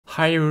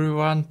Hi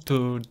everyone,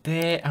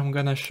 today I'm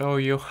gonna show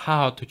you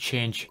how to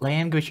change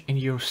language in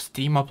your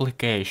Steam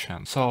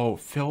application. So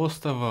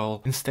first of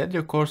all, instead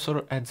your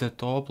cursor at the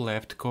top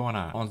left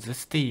corner on the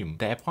Steam,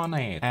 tap on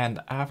it, and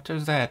after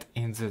that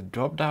in the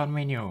drop down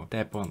menu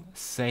tap on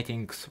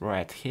settings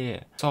right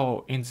here.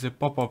 So in the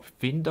pop-up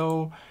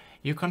window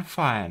you can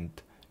find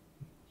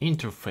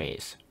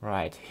interface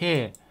right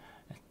here.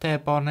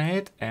 Tap on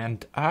it,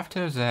 and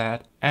after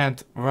that,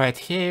 and right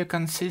here you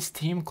can see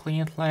Steam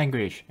Cleaned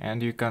Language,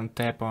 and you can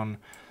tap on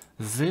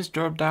this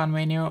drop down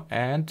menu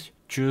and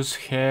choose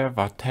here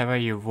whatever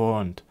you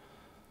want.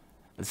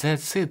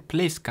 That's it.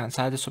 Please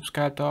consider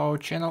subscribe to our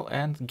channel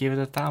and give it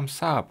a thumbs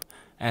up,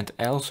 and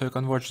also you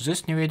can watch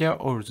this new video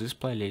or this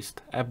playlist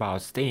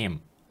about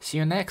Steam. See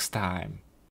you next time.